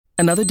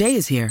Another day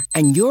is here,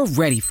 and you're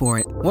ready for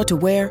it. What to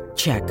wear?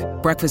 Check.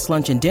 Breakfast,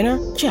 lunch, and dinner?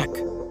 Check.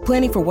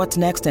 Planning for what's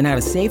next and how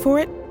to save for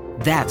it?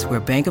 That's where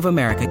Bank of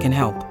America can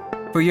help.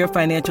 For your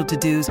financial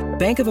to-dos,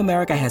 Bank of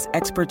America has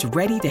experts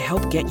ready to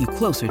help get you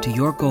closer to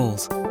your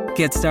goals.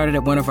 Get started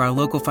at one of our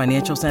local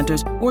financial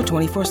centers or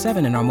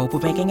 24/7 in our mobile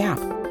banking app.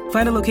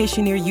 Find a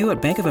location near you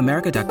at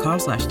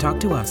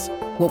bankofamerica.com/talktous.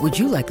 What would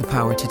you like the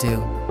power to do?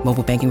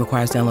 Mobile banking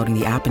requires downloading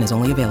the app and is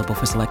only available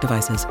for select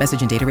devices.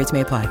 Message and data rates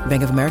may apply.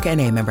 Bank of America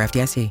N.A., member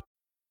FDIC.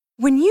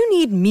 When you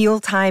need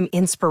mealtime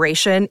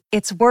inspiration,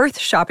 it's worth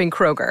shopping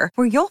Kroger,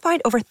 where you'll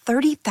find over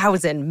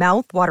 30,000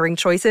 mouth-watering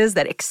choices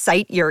that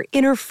excite your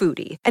inner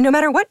foodie. And no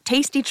matter what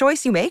tasty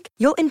choice you make,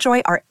 you'll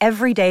enjoy our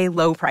everyday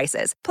low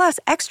prices, plus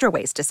extra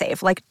ways to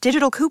save, like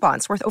digital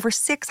coupons worth over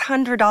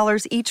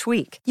 $600 each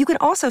week. You can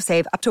also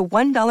save up to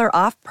 $1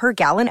 off per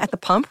gallon at the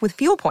pump with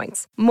fuel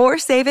points. More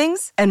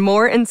savings and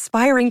more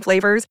inspiring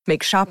flavors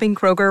make shopping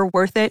Kroger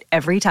worth it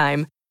every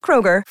time.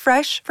 Kroger,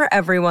 fresh for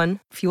everyone.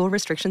 Fuel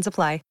restrictions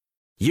apply.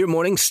 Your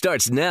morning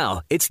starts now.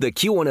 It's the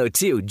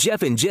Q102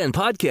 Jeff and Jen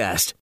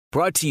podcast,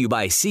 brought to you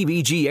by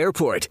CBG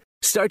Airport.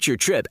 Start your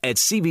trip at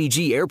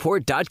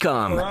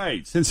CBGAirport.com. All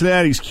right,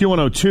 Cincinnati's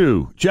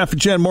Q102. Jeff and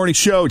Jen morning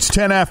show. It's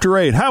 10 after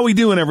 8. How we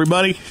doing,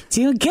 everybody?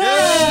 Doing good.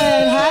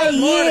 How are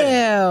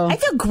you? I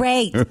feel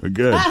great.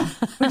 Good.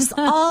 We're just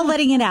all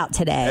letting it out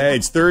today. Hey,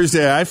 it's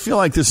Thursday. I feel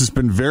like this has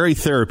been very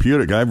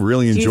therapeutic. I've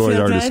really enjoyed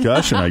our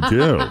discussion. I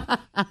do.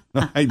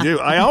 I do.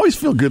 I always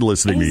feel good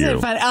listening to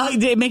you. Fun? Oh,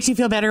 it makes you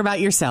feel better about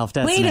yourself,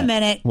 doesn't it? Wait a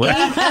minute. What?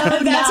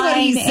 That's what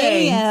he's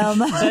saying.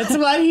 That's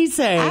what he's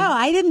saying. Oh,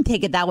 I didn't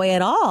take it that way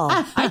at all.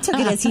 I took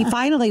it as he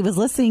finally was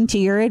listening to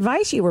your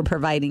advice you were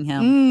providing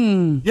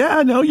him.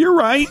 Yeah, no, you're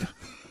right.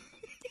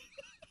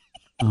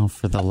 Oh,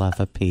 for the love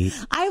of Pete.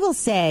 I will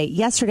say,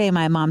 yesterday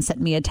my mom sent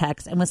me a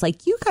text and was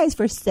like, you guys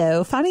were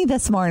so funny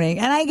this morning.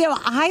 And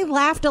I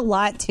laughed a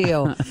lot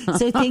too.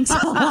 So thanks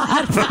a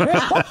lot.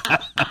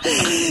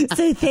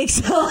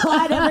 Thanks a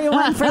lot,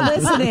 everyone, for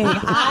listening.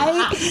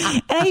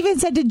 I even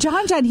said to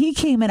John, he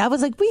came in. I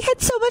was like, we had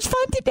so much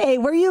fun today.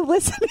 Were you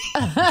listening?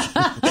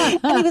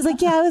 And he was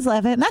like, yeah, I was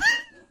laughing.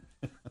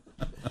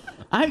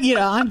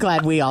 I'm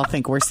glad we all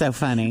think we're so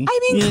funny. I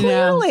mean,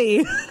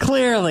 clearly.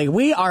 Clearly,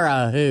 we are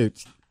a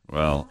hoot.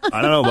 Well,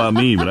 I don't know about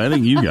me, but I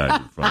think you guys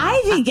are funny.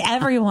 I think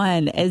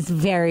everyone is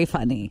very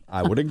funny.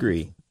 I would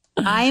agree.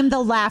 I am the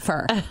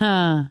laugher.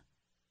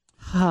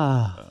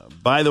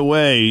 By the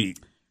way,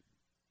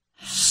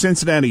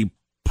 Cincinnati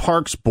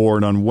Parks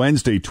Board on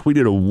Wednesday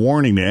tweeted a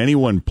warning to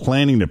anyone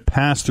planning to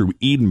pass through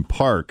Eden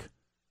Park.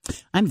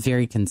 I'm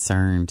very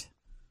concerned.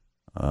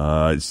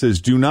 It says,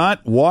 do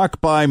not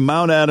walk by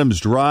Mount Adams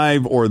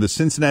Drive or the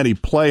Cincinnati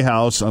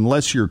Playhouse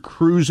unless you're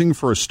cruising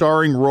for a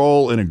starring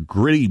role in a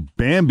gritty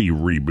Bambi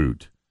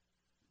reboot.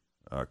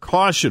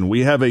 Caution,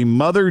 we have a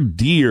mother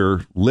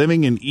deer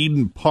living in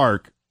Eden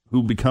Park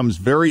who becomes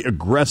very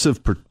aggressive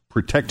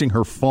protecting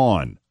her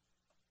fawn.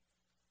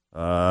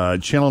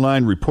 Channel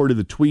 9 reported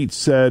the tweet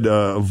said,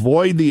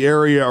 avoid the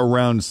area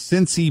around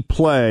Cincy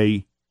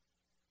Play.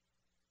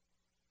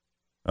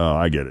 Oh,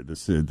 I get it.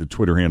 This is the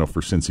Twitter handle for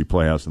Cincy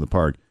Playhouse in the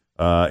park.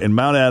 In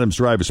Mount Adams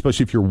Drive,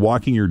 especially if you're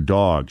walking your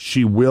dog,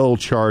 she will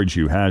charge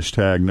you.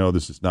 Hashtag, no,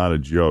 this is not a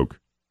joke.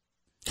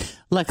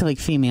 Luckily,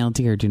 female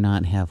deer do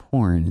not have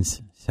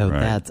horns, so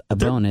that's a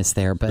bonus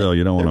there. But still,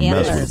 you don't want to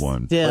mess with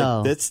one.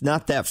 Still. It's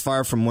not that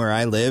far from where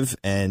I live,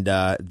 and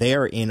they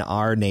are in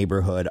our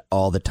neighborhood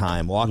all the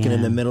time. Walking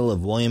in the middle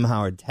of William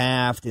Howard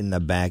Taft, in the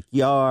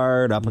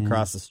backyard, up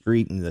across the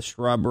street in the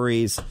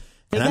shrubberies.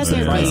 And I'm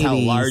surprised how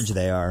large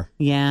they are.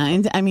 Yeah,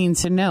 and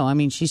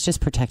she's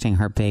just protecting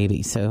her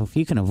baby. So if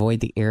you can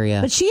avoid the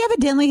area. But she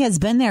evidently has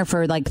been there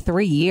for like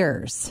 3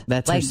 years.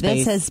 That's like her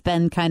space. This has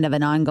been kind of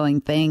an ongoing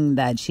thing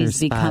that she's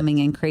becoming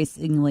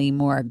increasingly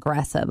more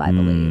aggressive, I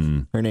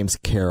believe. Her name's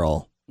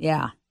Carol.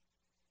 Yeah.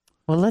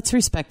 Well, let's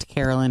respect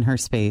Carol in her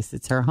space.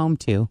 It's her home,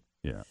 too.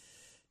 Yeah.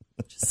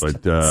 But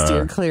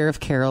steer clear of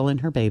Carol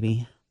and her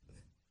baby.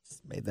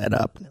 Just made that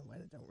up. No, I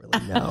don't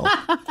really know.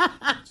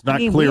 It's not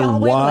clear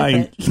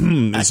why.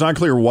 It's not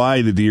clear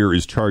why the deer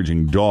is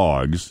charging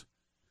dogs,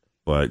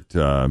 but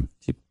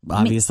she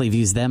obviously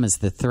views them as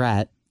the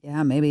threat.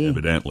 Yeah, maybe.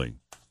 Evidently.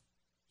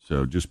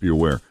 So just be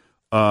aware.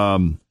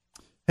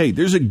 Hey,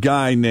 there's a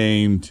guy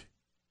named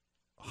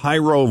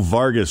Jairo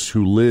Vargas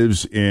who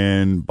lives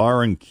in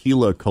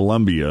Barranquilla,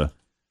 Colombia,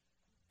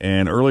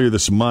 and earlier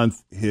this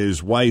month,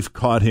 his wife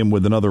caught him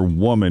with another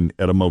woman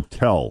at a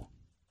motel.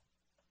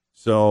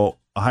 So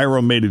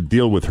Jairo made a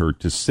deal with her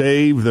to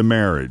save the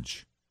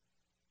marriage.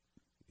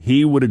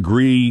 He would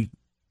agree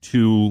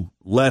to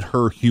let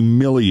her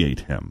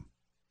humiliate him.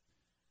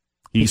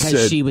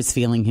 Because she was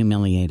feeling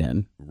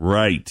humiliated.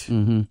 Right.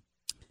 Mm-hmm.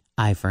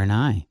 Eye for an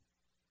eye.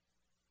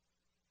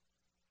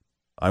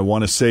 I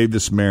want to save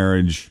this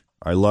marriage.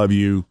 I love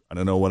you. I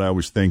don't know what I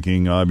was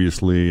thinking.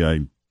 Obviously,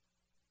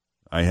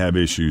 I have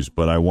issues,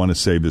 but I want to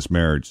save this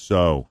marriage.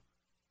 So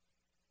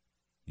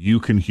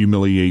you can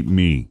humiliate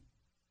me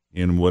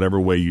in whatever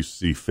way you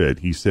see fit.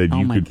 He said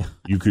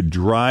you could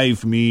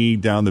drive me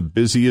down the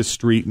busiest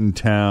street in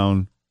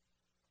town.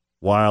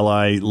 while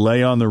I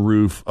lay on the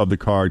roof of the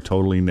car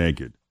totally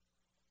naked.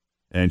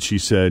 And she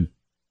said,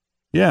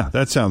 yeah,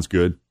 that sounds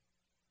good.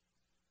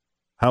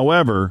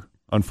 However,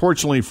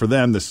 unfortunately for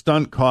them, the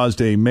stunt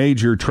caused a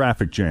major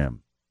traffic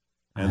jam.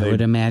 And I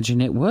would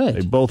imagine it would.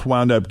 They both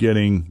wound up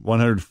getting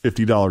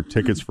 $150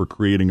 tickets for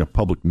creating a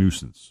public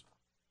nuisance.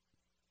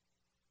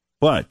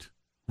 But,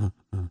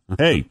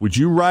 hey, would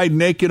you ride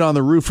naked on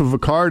the roof of a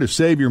car to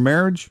save your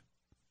marriage?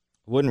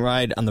 Wouldn't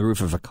ride on the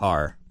roof of a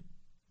car.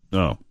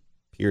 No.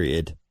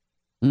 Period.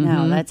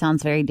 No, that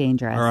sounds very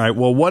dangerous. All right.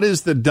 Well, what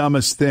is the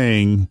dumbest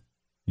thing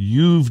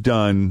you've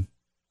done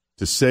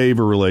to save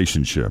a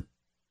relationship?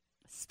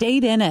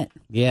 Stayed in it.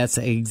 Yes,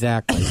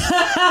 exactly.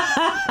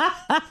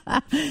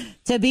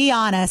 To be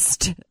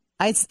honest,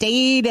 I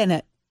stayed in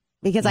it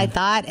because I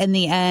thought in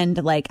the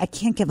end, like, I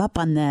can't give up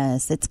on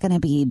this. It's going to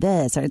be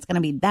this or it's going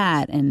to be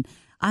that. And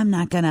I'm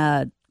not going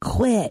to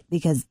quit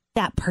because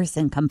that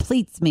person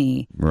completes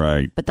me.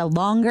 Right. But the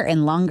longer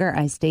and longer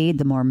I stayed,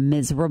 the more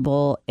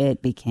miserable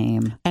it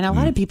became. And a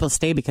lot of people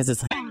stay because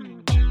it's like,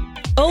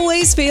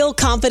 Always feel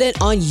confident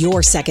on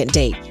your second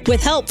date.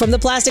 With help from the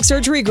Plastic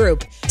Surgery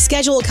Group.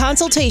 Schedule a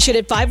consultation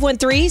at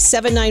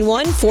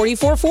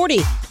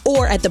 513-791-4440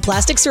 or at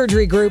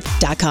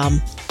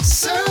theplasticsurgerygroup.com.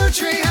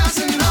 Surgery has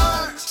an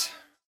art.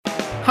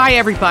 Hi,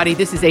 everybody.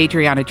 This is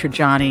Adriana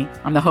Trajani.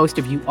 I'm the host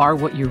of You Are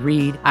What You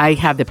Read. I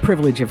have the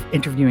privilege of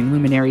interviewing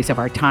luminaries of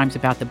our times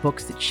about the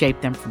books that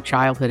shaped them from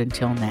childhood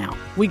until now.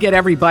 We get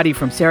everybody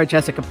from Sarah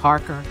Jessica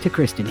Parker to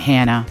Kristen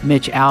Hanna,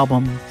 Mitch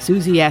Albom,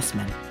 Susie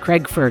Essman,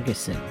 Craig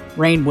Ferguson,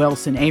 Rainn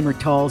Wilson, Amor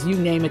Tolls, you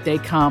name it, they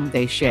come,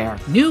 they share.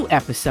 New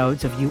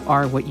episodes of You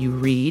Are What You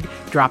Read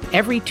drop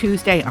every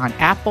Tuesday on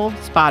Apple,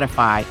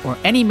 Spotify, or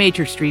any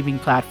major streaming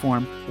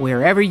platform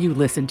wherever you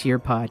listen to your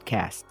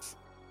podcasts.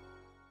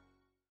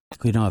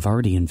 you know, I've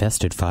already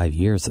invested 5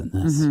 years in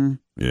this. Mm-hmm.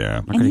 Yeah.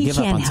 I'm not going to give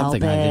up on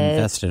something I've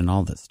invested in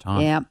all this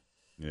time. Yep.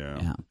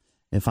 Yeah.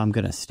 If I'm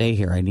going to stay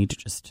here, I need to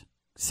just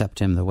accept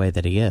him the way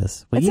that he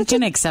is. Well, you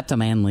can accept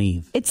him and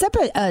leave. It's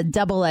a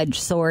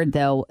double-edged sword,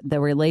 though, the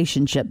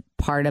relationship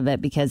part of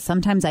it, because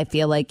sometimes I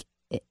feel like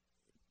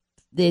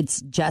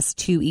it's just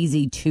too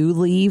easy to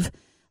leave.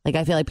 Like,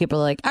 I feel like people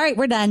are like, all right,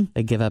 we're done.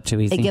 They give up too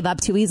easy. They give up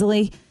too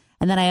easily.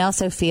 And then I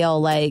also feel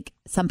like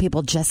some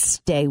people just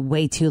stay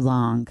way too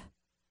long.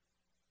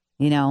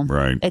 You know?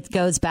 Right. It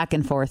goes back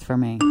and forth for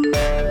me.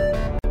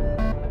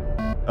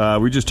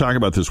 We just talked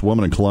about this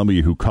woman in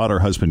Colombia who caught her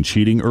husband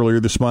cheating earlier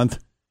this month.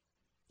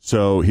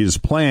 So his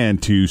plan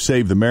to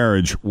save the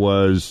marriage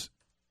was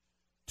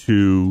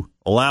to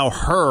allow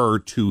her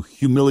to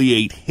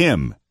humiliate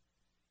him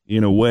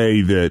in a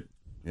way that,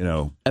 you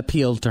know,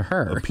 appealed to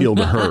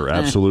her.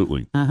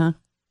 Absolutely. Uh-huh.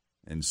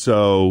 And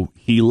so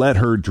he let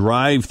her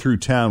drive through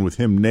town with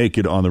him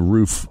naked on the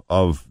roof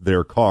of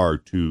their car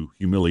to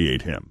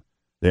humiliate him.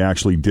 They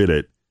actually did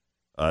it.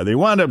 They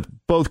wound up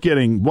both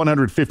getting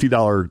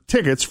 $150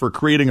 tickets for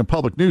creating a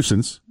public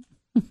nuisance.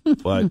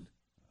 But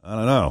I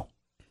don't know.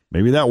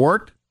 Maybe that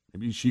worked.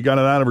 Maybe she got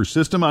it out of her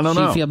system. I don't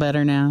know. She feel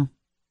better now?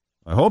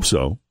 I hope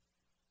so.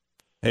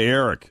 Hey,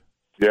 Eric.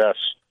 Yes.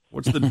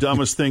 What's the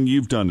dumbest thing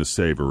you've done to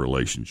save a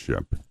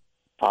relationship?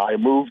 I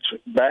moved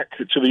back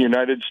to the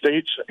United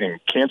States and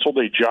canceled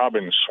a job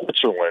in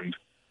Switzerland.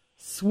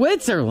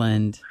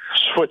 Switzerland?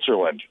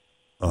 Switzerland.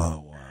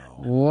 Oh, wow.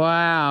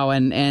 Wow.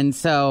 And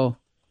so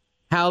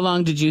how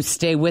long did you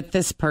stay with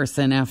this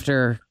person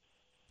after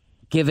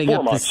giving 4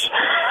 up months.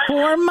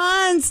 4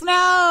 months?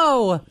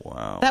 No.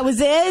 Wow. That was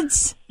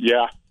it?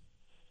 Yeah.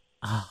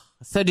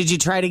 So did you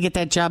try to get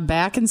that job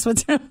back in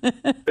Switzerland?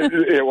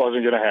 It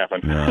wasn't going to happen.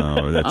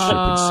 No, that ship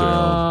had sailed.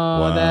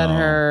 Wow. That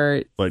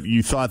hurt. But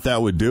you thought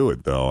that would do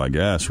it, though, I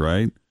guess,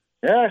 right?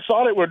 Yeah, I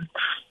thought it would.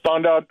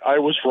 Found out I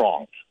was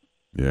wrong.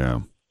 Yeah.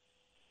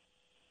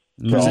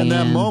 Because in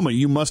that moment,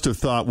 you must have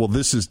thought, well,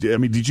 this is, I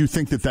mean, did you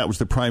think that was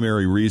the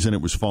primary reason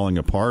it was falling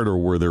apart, or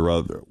were there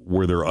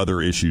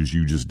other issues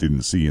you just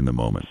didn't see in the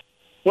moment?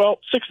 Well,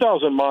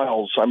 6,000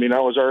 miles. I mean, I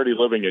was already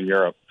living in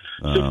Europe.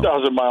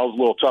 6,000 miles, a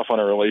little tough on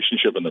a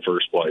relationship in the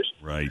first place.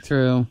 Right.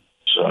 True.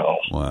 So,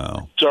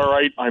 wow. It's all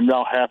right. I'm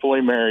now happily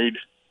married,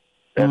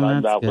 and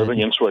I'm now living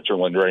in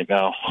Switzerland right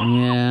now.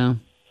 Yeah.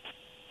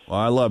 Well,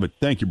 I love it.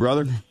 Thank you,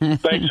 brother.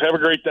 Thanks. Have a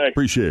great day.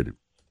 Appreciate it.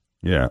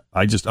 Yeah.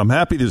 I'm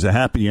happy there's a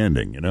happy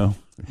ending, you know?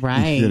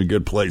 Right. You're in a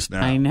good place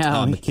now. I know.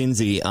 Tom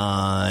McKinsey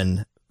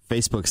on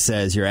Facebook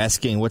says, you're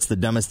asking what's the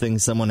dumbest thing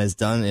someone has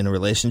done in a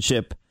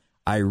relationship?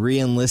 I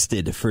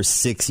re-enlisted for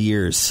 6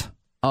 years.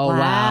 Oh,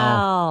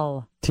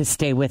 wow. To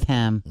stay with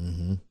him.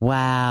 Mm-hmm.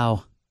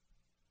 Wow.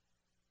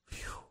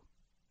 Whew.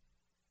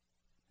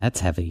 That's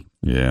heavy.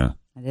 Yeah.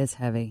 It is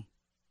heavy.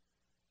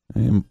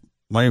 And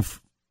my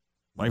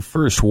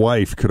first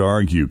wife could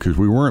argue, because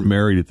we weren't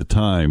married at the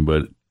time,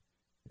 but,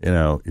 you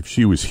know, if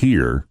she was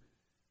here,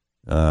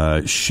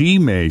 she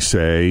may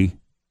say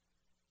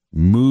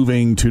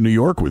moving to New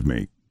York with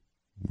me.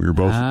 We were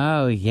both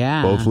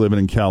both living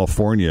in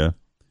California,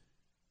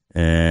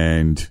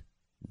 and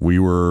we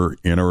were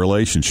in a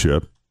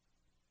relationship,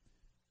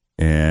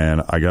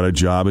 and I got a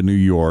job in New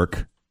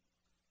York,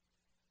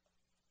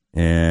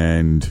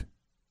 and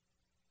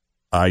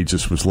I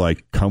just was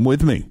like, come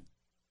with me.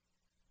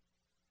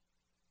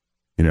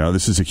 You know,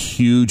 this is a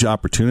huge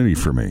opportunity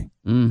for me.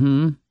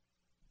 Mm-hmm.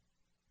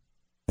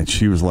 And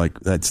she was like,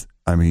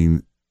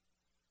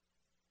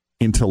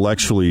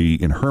 intellectually,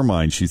 in her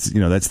mind, she's,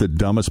 that's the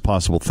dumbest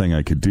possible thing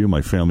I could do.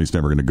 My family's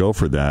never going to go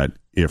for that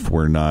if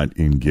we're not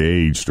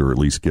engaged or at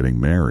least getting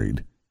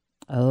married.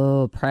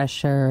 Oh,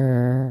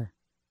 pressure.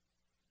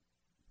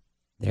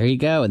 There you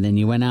go. And then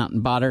you went out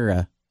and bought her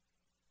a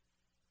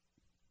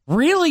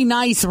really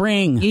nice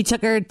ring. You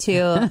took her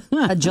to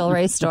a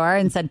jewelry store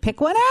and said, pick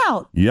one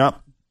out.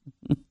 Yep.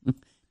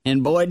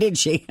 And boy, did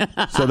she.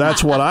 So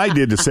that's what I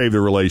did to save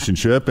the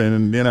relationship.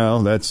 And,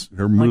 that's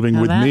her moving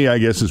with me, I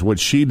guess, is what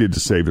she did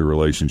to save the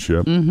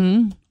relationship.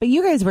 Mm-hmm. But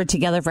you guys were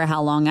together for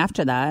how long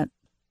after that?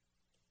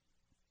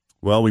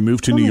 Well, we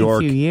moved to New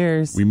York. A few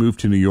years. We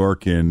moved to New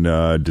York in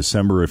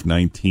December of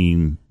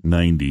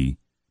 1990.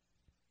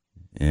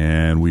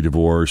 And we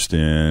divorced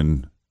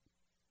in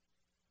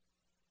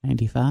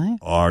 95?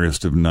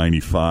 August of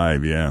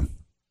 95, yeah.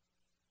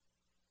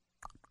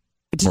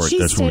 Did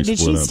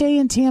she stay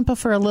in Tampa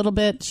for a little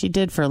bit? She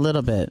did for a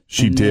little bit.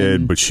 She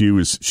did, but she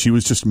was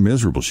just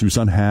miserable. She was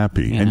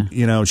unhappy. Yeah.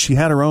 And, she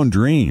had her own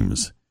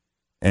dreams.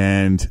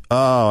 And,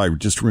 I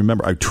just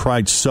remember I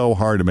tried so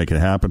hard to make it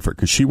happen for her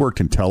because she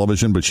worked in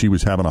television, but she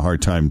was having a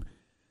hard time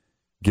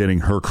getting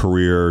her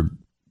career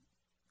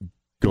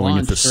going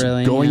at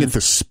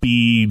the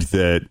speed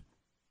that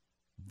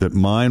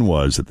mine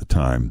was at the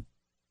time.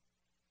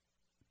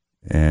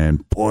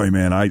 And boy,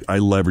 man, I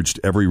leveraged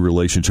every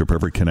relationship,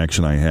 every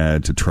connection I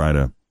had to try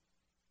to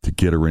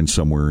get her in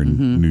somewhere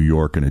in New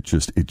York, and it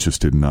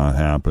just did not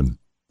happen.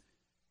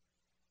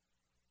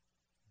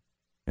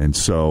 And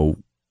so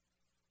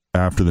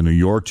after the New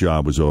York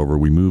job was over,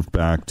 we moved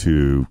back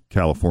to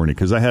California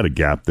because I had a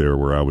gap there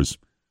where I was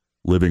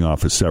living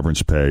off of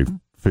severance pay,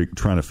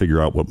 trying to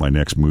figure out what my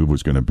next move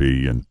was going to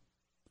be. And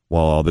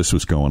while all this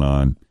was going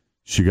on,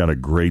 she got a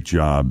great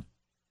job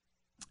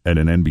at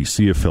an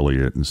NBC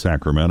affiliate in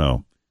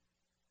Sacramento.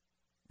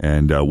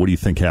 And what do you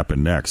think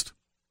happened next?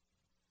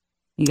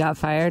 You got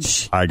fired?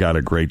 I got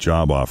a great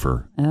job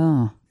offer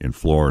in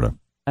Florida.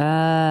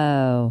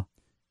 Oh.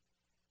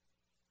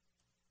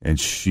 And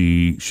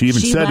she even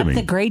said to me, she left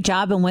the great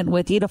job and went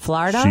with you to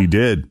Florida? She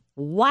did.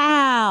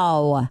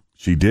 Wow.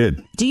 She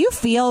did. Do you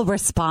feel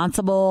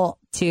responsible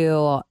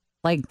to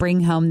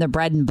bring home the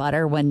bread and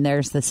butter when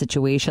there's the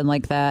situation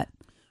like that?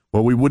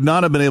 Well, we would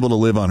not have been able to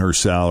live on her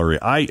salary.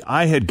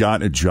 I had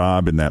gotten a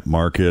job in that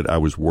market. I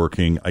was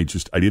working. I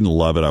didn't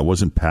love it. I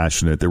wasn't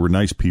passionate. There were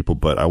nice people,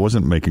 but I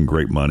wasn't making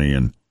great money.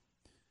 And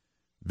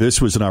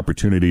this was an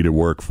opportunity to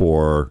work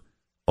for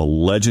a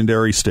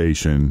legendary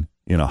station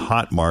in a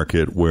hot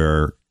market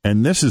where,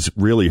 and this is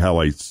really how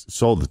I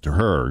sold it to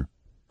her,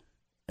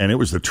 and it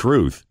was the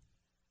truth.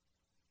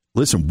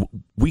 Listen,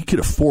 we could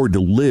afford to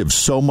live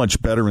so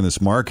much better in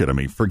this market. I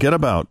mean, forget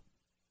about,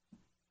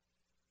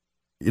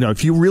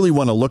 if you really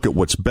want to look at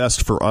what's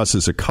best for us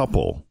as a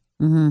couple,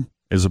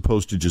 as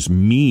opposed to just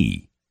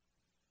me,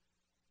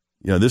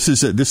 this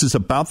is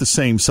about the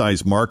same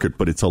size market,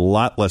 but it's a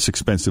lot less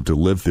expensive to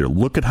live there.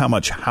 Look at how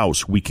much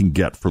house we can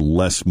get for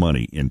less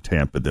money in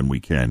Tampa than we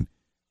can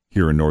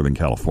here in Northern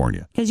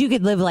California. Because you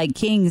could live like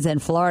kings in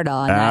Florida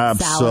on that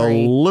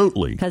salary.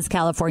 Absolutely. Because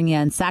California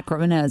and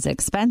Sacramento is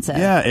expensive.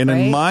 Yeah, and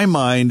in my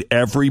mind,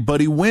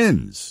 everybody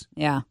wins.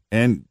 Yeah.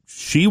 And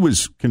she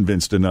was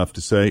convinced enough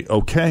to say,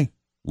 okay,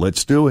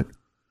 let's do it.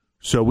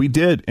 So we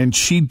did. And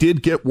she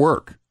did get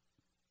work.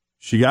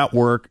 She got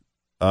work,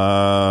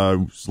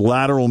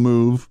 lateral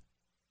move,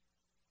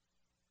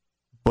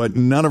 but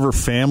none of her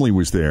family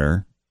was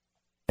there.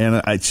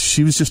 And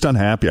she was just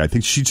unhappy. I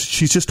think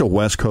she's just a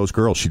West Coast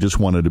girl. She just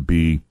wanted to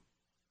be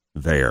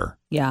there.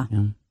 Yeah.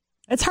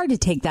 It's hard to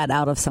take that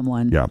out of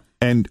someone. Yeah.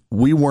 And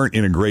we weren't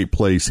in a great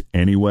place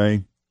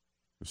anyway.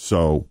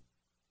 So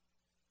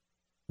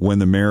when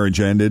the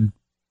marriage ended,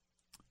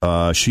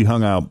 she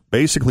hung out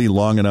basically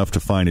long enough to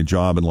find a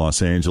job in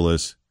Los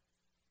Angeles.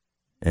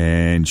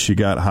 And she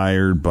got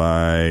hired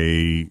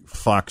by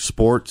Fox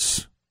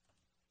Sports,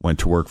 went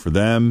to work for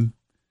them.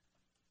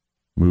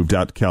 Moved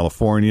out to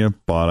California,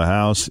 bought a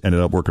house,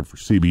 ended up working for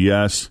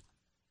CBS,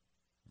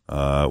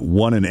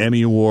 won an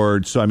Emmy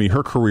Award. So, I mean,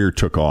 her career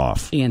took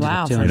off. She ended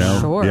up doing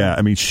sure. Yeah,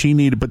 I mean,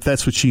 but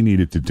that's what she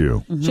needed to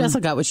do. Mm-hmm. She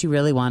also got what she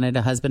really wanted,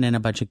 a husband and a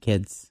bunch of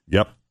kids.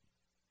 Yep.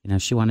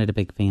 She wanted a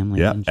big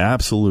family. Yeah,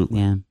 absolutely.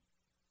 Yeah.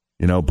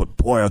 But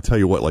boy, I'll tell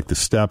you what, like the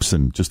steps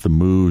and just the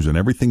moves and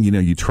everything,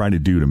 you try to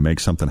do to make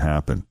something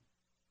happen,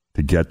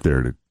 to get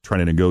there, to try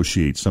to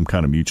negotiate some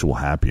kind of mutual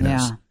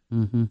happiness. Yeah.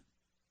 Mm-hmm.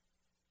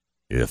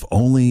 If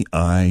only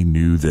I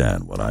knew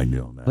then what I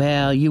know now.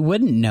 Well, you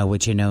wouldn't know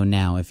what you know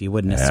now if you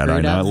wouldn't have screwed up.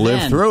 Had I not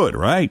lived through it,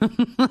 right?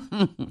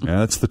 Yeah,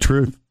 that's the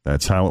truth.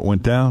 That's how it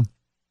went down.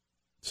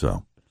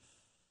 So,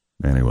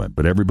 anyway,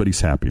 but everybody's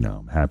happy now.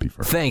 I'm happy for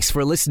her. Thanks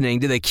for listening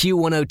to the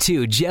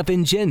Q102 Jeff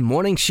and Jen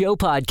Morning Show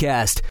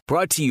podcast,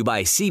 brought to you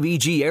by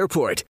CBG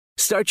Airport.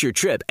 Start your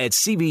trip at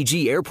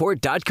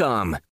CBGAirport.com.